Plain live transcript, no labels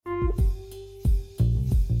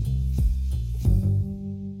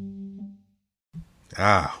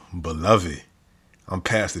Beloved, I'm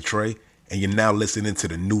Pastor Trey, and you're now listening to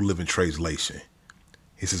the New Living Translation.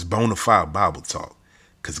 This is bona fide Bible talk,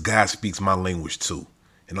 because God speaks my language too,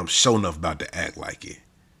 and I'm sure enough about to act like it.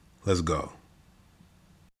 Let's go.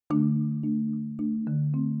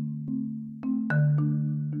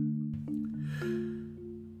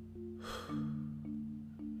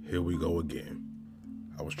 Here we go again.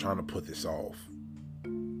 I was trying to put this off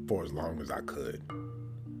for as long as I could.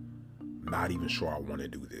 Not even sure I want to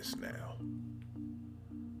do this now.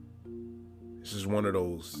 This is one of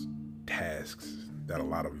those tasks that a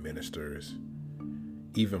lot of ministers,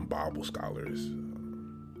 even Bible scholars,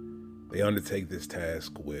 they undertake this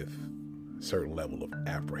task with a certain level of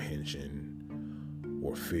apprehension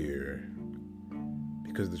or fear.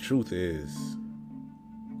 Because the truth is,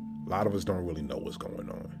 a lot of us don't really know what's going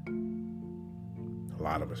on. A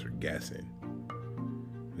lot of us are guessing.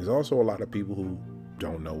 There's also a lot of people who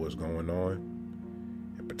don't know what's going on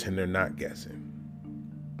and pretend they're not guessing.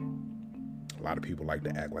 A lot of people like to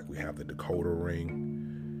act like we have the decoder ring.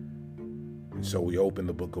 And so we open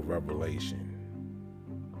the book of Revelation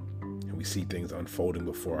and we see things unfolding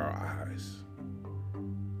before our eyes.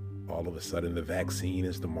 All of a sudden, the vaccine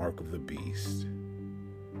is the mark of the beast.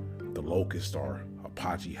 The locusts are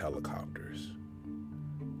Apache helicopters.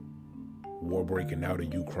 War breaking out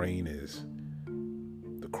in Ukraine is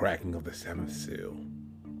the cracking of the seventh seal.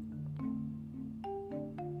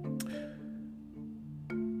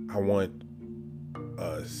 I want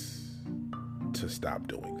us to stop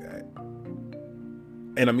doing that.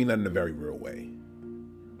 And I mean that in a very real way.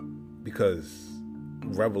 Because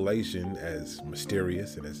Revelation, as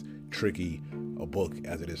mysterious and as tricky a book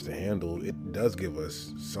as it is to handle, it does give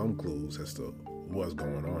us some clues as to what's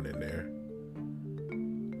going on in there.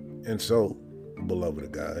 And so, beloved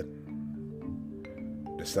of God,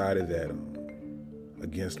 decided that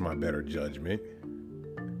against my better judgment,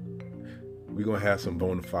 we're going to have some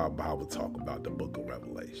bona fide Bible talk about the book of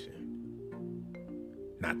Revelation.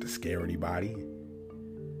 Not to scare anybody,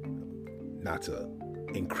 not to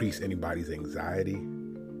increase anybody's anxiety,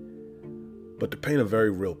 but to paint a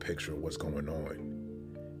very real picture of what's going on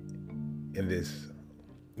in this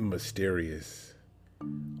mysterious,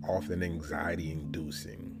 often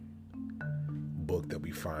anxiety-inducing book that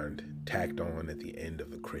we find tacked on at the end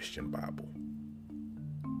of the Christian Bible.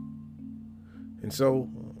 And so,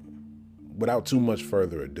 without too much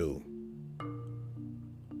further ado,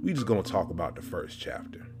 we just gonna talk about the first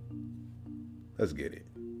chapter. Let's get it.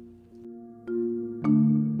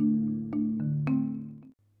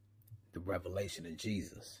 The revelation of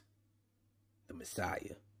Jesus, the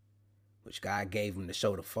Messiah, which God gave him to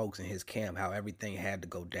show the folks in his camp how everything had to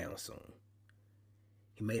go down soon.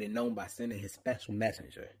 He made it known by sending his special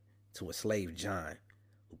messenger to a slave, John,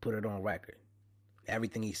 who put it on record.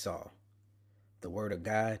 Everything he saw, the word of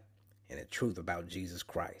God, and the truth about Jesus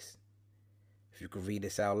Christ. If you could read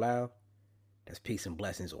this out loud, that's peace and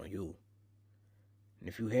blessings on you. And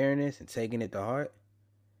if you're hearing this and taking it to heart,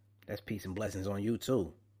 that's peace and blessings on you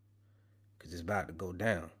too. Because it's about to go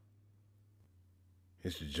down.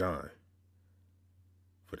 It's John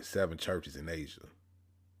for the 7 churches in Asia.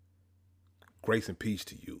 Grace and peace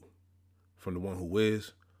to you from the one who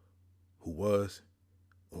is, who was,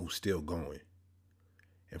 and who's still going.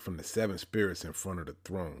 And from the 7 spirits in front of the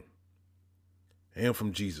throne. And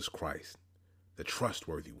from Jesus Christ, the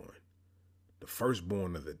trustworthy one, the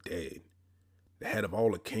firstborn of the dead, the head of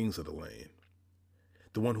all the kings of the land,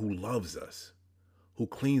 the one who loves us, who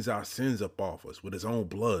cleans our sins up off us with his own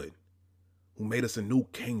blood, who made us a new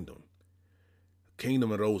kingdom, a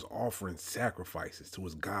kingdom of those offering sacrifices to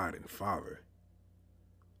his God and Father.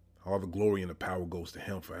 All the glory and the power goes to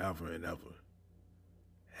him forever and ever.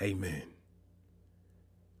 Amen.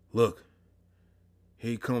 Look,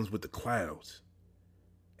 here he comes with the clouds.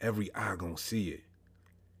 Every eye gonna see it.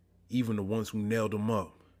 Even the ones who nailed him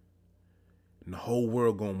up. And the whole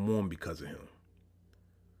world gonna mourn because of him.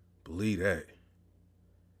 Believe that.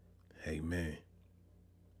 Amen.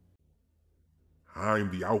 I am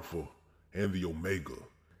the Alpha and the Omega,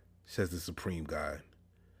 says the Supreme God.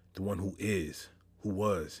 The one who is, who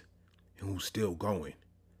was, and who's still going.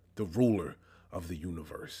 The ruler of the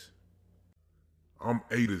universe. I'm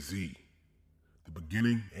A to Z. The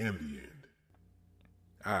beginning and the end.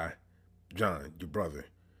 I, John, your brother,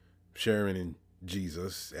 sharing in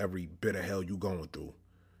Jesus every bit of hell you going through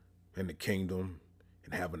in the kingdom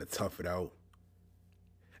and having to tough it out.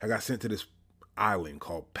 I got sent to this island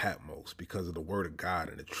called Patmos because of the word of God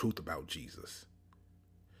and the truth about Jesus.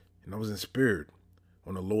 And I was inspired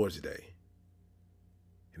on the Lord's Day.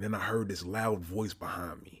 And then I heard this loud voice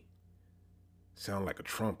behind me. Sound like a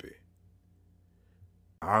trumpet.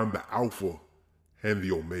 I'm the Alpha and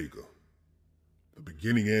the Omega, the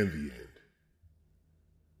beginning and the end.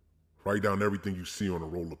 Write down everything you see on a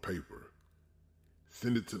roll of paper.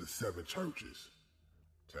 Send it to the 7 churches,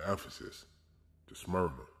 to Ephesus, to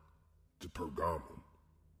Smyrna, to Pergamum,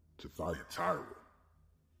 to Thyatira,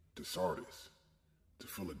 to Sardis, to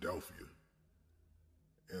Philadelphia,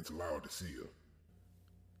 and to Laodicea.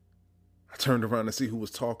 I turned around to see who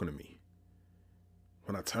was talking to me.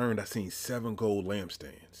 When I turned, I seen 7 gold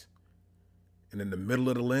lampstands. And in the middle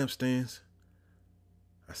of the lampstands,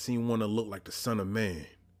 I seen one that looked like the Son of Man,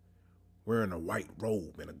 wearing a white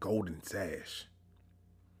robe and a golden sash.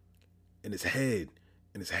 And his head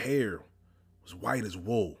and his hair was white as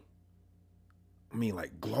wool. I mean,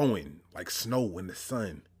 like glowing like snow in the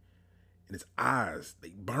sun. And his eyes, they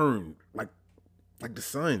burned like the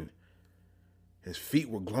sun. His feet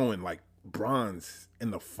were glowing like bronze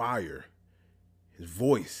in the fire. His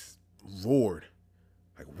voice roared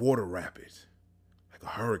like water rapids, like a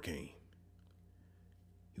hurricane.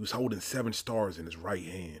 He was holding 7 stars in his right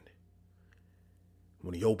hand.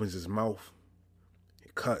 When he opens his mouth,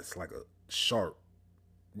 it cuts like a sharp,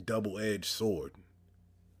 double-edged sword.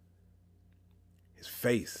 His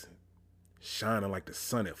face shining like the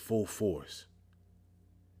sun at full force.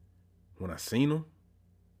 When I seen him,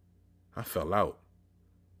 I fell out.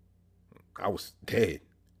 I was dead.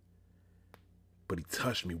 But he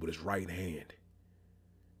touched me with his right hand.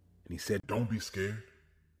 And he said, "Don't be scared.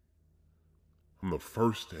 I'm the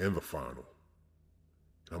first and the final.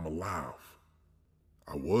 And I'm alive.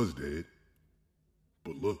 I was dead.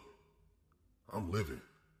 But look, I'm living.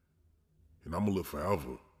 And I'm gonna live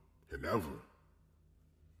forever and ever.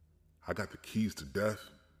 I got the keys to death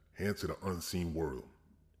and to the unseen world.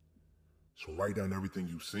 So write down everything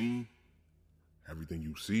you've seen, everything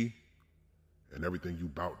you see, and everything you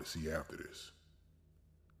about to see after this.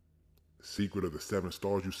 The secret of the 7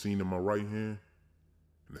 stars you've seen in my right hand,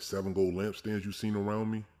 and the 7 gold lampstands you've seen around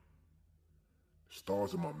me, the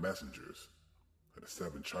stars are my messengers of the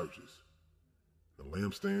 7 churches. The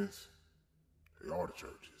lampstands, they are the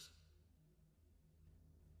churches."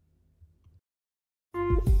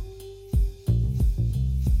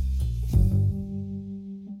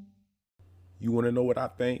 You want to know what I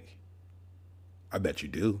think? I bet you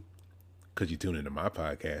do, because you tune into my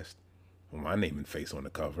podcast with my name and face on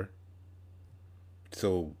the cover.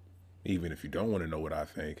 So even if you don't want to know what I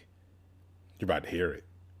think, you're about to hear it.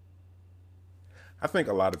 I think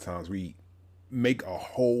a lot of times we make a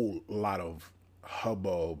whole lot of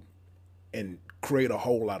hubbub and create a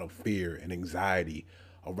whole lot of fear and anxiety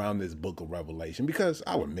around this book of Revelation, because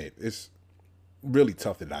I'll admit it's really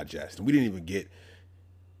tough to digest. And we didn't even get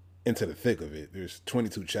into the thick of it. There's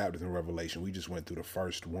 22 chapters in Revelation. We just went through the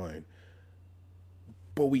first one.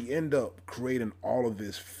 But we end up creating all of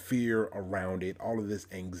this fear around it, all of this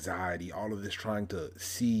anxiety, all of this trying to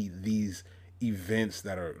see these events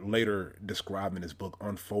that are later described in this book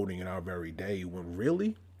unfolding in our very day, when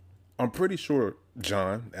really, I'm pretty sure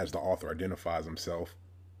John, as the author identifies himself,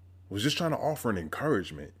 was just trying to offer an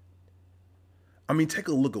encouragement. I mean, take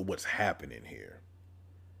a look at what's happening here.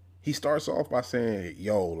 He starts off by saying,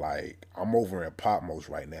 yo, like, I'm over in Patmos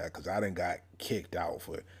right now because I done got kicked out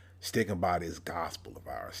for sticking by this gospel of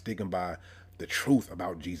ours, sticking by the truth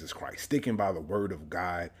about Jesus Christ, sticking by the word of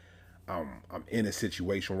God. I'm in a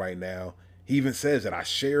situation right now. He even says that I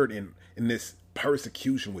shared in this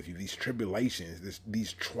persecution with you, these tribulations,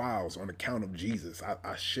 these trials on account of Jesus.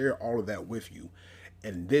 I share all of that with you.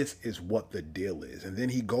 And this is what the deal is. And then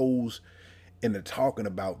he goes into talking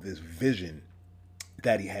about this vision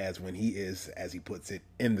that he has when he is, as he puts it,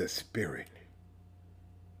 in the spirit.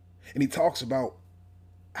 And he talks about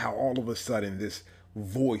how all of a sudden this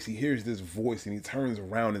voice, he hears this voice and he turns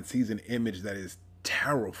around and sees an image that is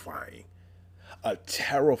terrifying, a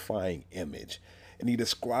terrifying image. And he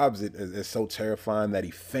describes it as so terrifying that he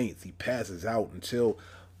faints, he passes out until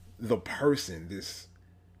the person,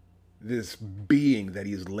 this being that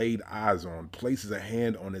he has laid eyes on, places a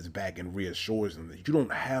hand on his back and reassures him that you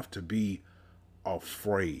don't have to be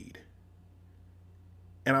afraid.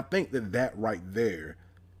 And I think that right there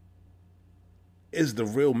is the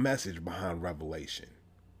real message behind Revelation.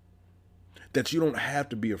 That you don't have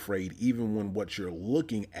to be afraid even when what you're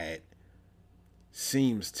looking at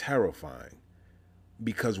seems terrifying.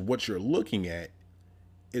 Because what you're looking at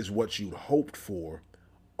is what you'd hoped for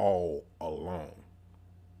all along.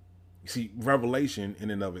 You see, revelation in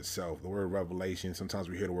and of itself, the word revelation, sometimes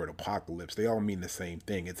we hear the word apocalypse, they all mean the same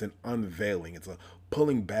thing. It's an unveiling. It's a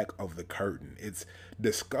pulling back of the curtain. It's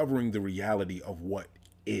discovering the reality of what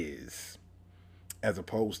is. as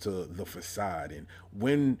opposed to the facade. And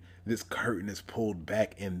when this curtain is pulled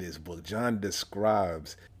back in this book, John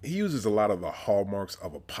describes, he uses a lot of the hallmarks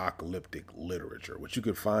of apocalyptic literature, which you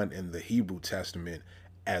could find in the Hebrew Testament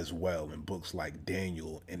as well, in books like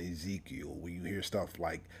Daniel and Ezekiel, where you hear stuff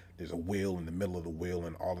like there's a wheel in the middle of the wheel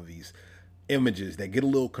and all of these images that get a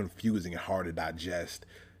little confusing and hard to digest.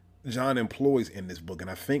 John employs in this book,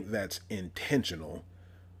 and I think that's intentional,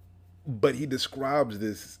 but he describes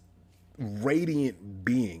this radiant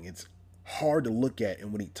being. It's hard to look at,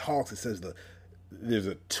 and when he talks, it says there's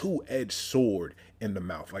a two-edged sword in the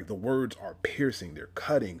mouth. Like the words are piercing, they're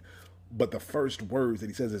cutting, but the first words that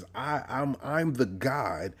he says is, I'm the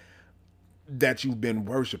God that you've been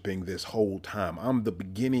worshiping this whole time. I'm the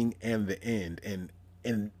beginning and the end.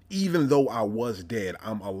 And even though I was dead,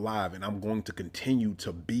 I'm alive, and I'm going to continue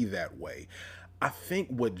to be that way. I think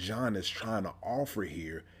what John is trying to offer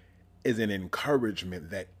here is an encouragement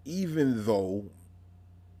that even though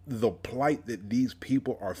the plight that these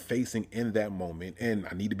people are facing in that moment, and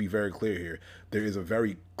I need to be very clear here, there is a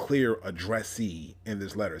very clear addressee in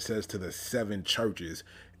this letter. It says to the 7 churches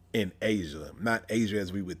in Asia, not Asia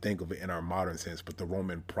as we would think of it in our modern sense, but the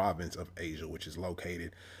Roman province of Asia, which is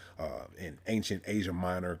located in ancient Asia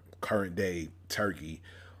Minor, current day Turkey.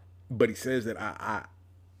 But he says that I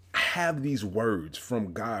have these words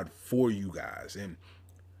from God for you guys. And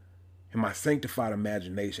in my sanctified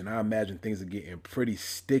imagination, I imagine things are getting pretty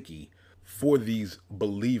sticky for these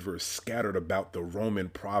believers scattered about the Roman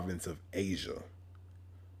province of Asia.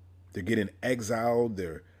 They're getting exiled.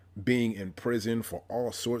 They're being in prison for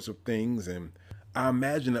all sorts of things. And I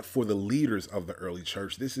imagine that for the leaders of the early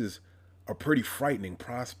church, this is a pretty frightening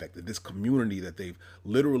prospect, that this community that they've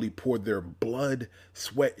literally poured their blood,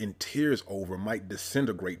 sweat, and tears over might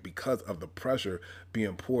disintegrate because of the pressure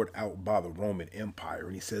being poured out by the Roman Empire.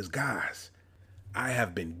 And he says, guys, I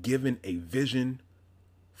have been given a vision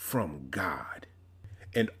from God.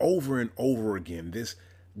 And over again, this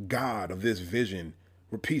God of this vision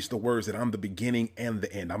repeats the words that I'm the beginning and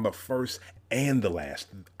the end. I'm the first and the last.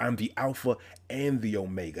 I'm the Alpha and the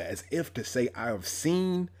Omega, as if to say, I have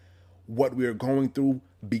seen what we are going through,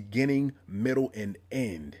 beginning, middle, and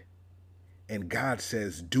end. And God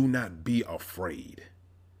says, do not be afraid,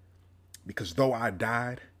 because though I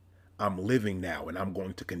died, I'm living now, and I'm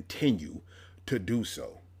going to continue to do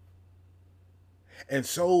so. And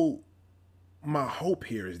so my hope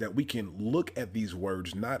here is that we can look at these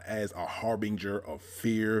words not as a harbinger of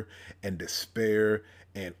fear and despair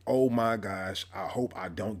and, oh my gosh, I hope I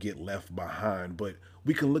don't get left behind, but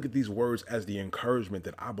we can look at these words as the encouragement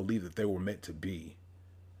that I believe that they were meant to be.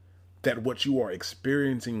 That what you are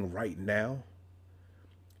experiencing right now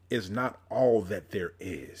is not all that there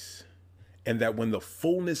is. And that when the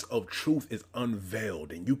fullness of truth is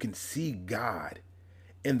unveiled and you can see God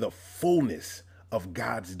in the fullness of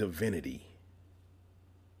God's divinity,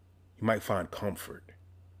 you might find comfort.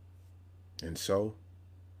 And so,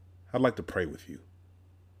 I'd like to pray with you.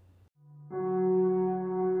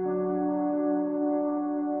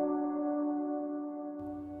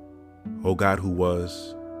 O God, who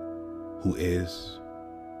was, who is,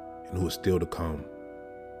 and who is still to come,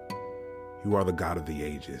 you are the God of the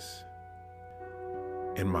ages.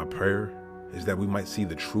 And my prayer is that we might see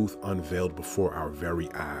the truth unveiled before our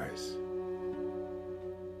very eyes.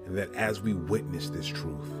 And that as we witness this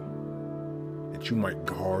truth, that you might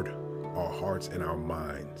guard our hearts and our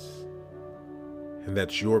minds. And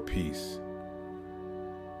that your peace,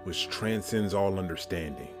 which transcends all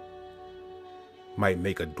understanding, might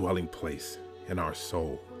make a dwelling place in our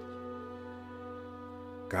soul.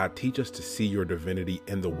 God, teach us to see your divinity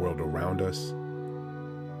in the world around us.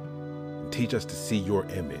 And teach us to see your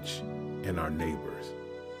image in our neighbors.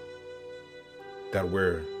 That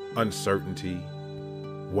where uncertainty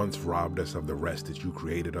once robbed us of the rest that you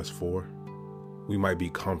created us for, we might be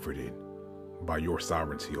comforted by your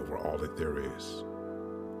sovereignty over all that there is.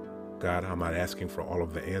 God, I'm not asking for all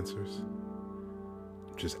of the answers.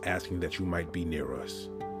 I'm just asking that you might be near us,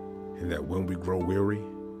 and that when we grow weary,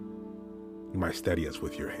 you might steady us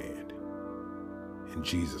with your hand. In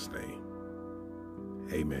Jesus' name,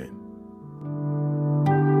 amen.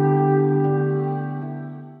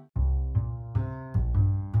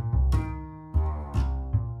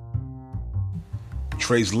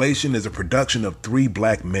 Translation is a production of Three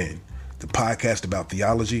Black Men, the podcast about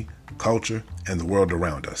theology, culture, and the world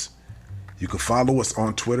around us. You can follow us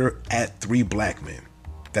on Twitter at 3BlackMen.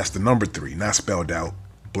 That's the number 3, not spelled out,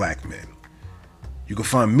 Black Men. You can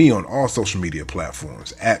find me on all social media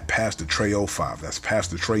platforms at Pastor Trey05. That's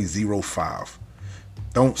Pastor Trey05.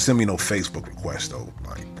 Don't send me no Facebook request though.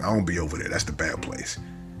 I don't be over there. That's the bad place.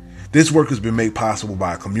 This work has been made possible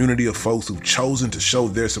by a community of folks who've chosen to show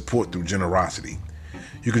their support through generosity.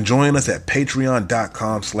 You can join us at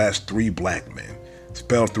patreon.com/3blackmen.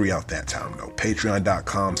 Spell 3 out that time though.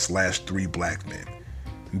 Patreon.com/3blackmen.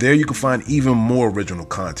 There you can find even more original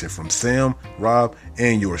content from Sam, Rob,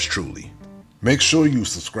 and yours truly. Make sure you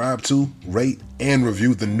subscribe to, rate, and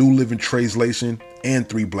review the New Living Translation and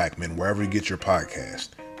 3 Black Men wherever you get your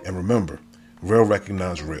podcast. And remember, real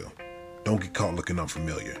recognize real. Don't get caught looking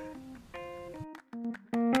unfamiliar.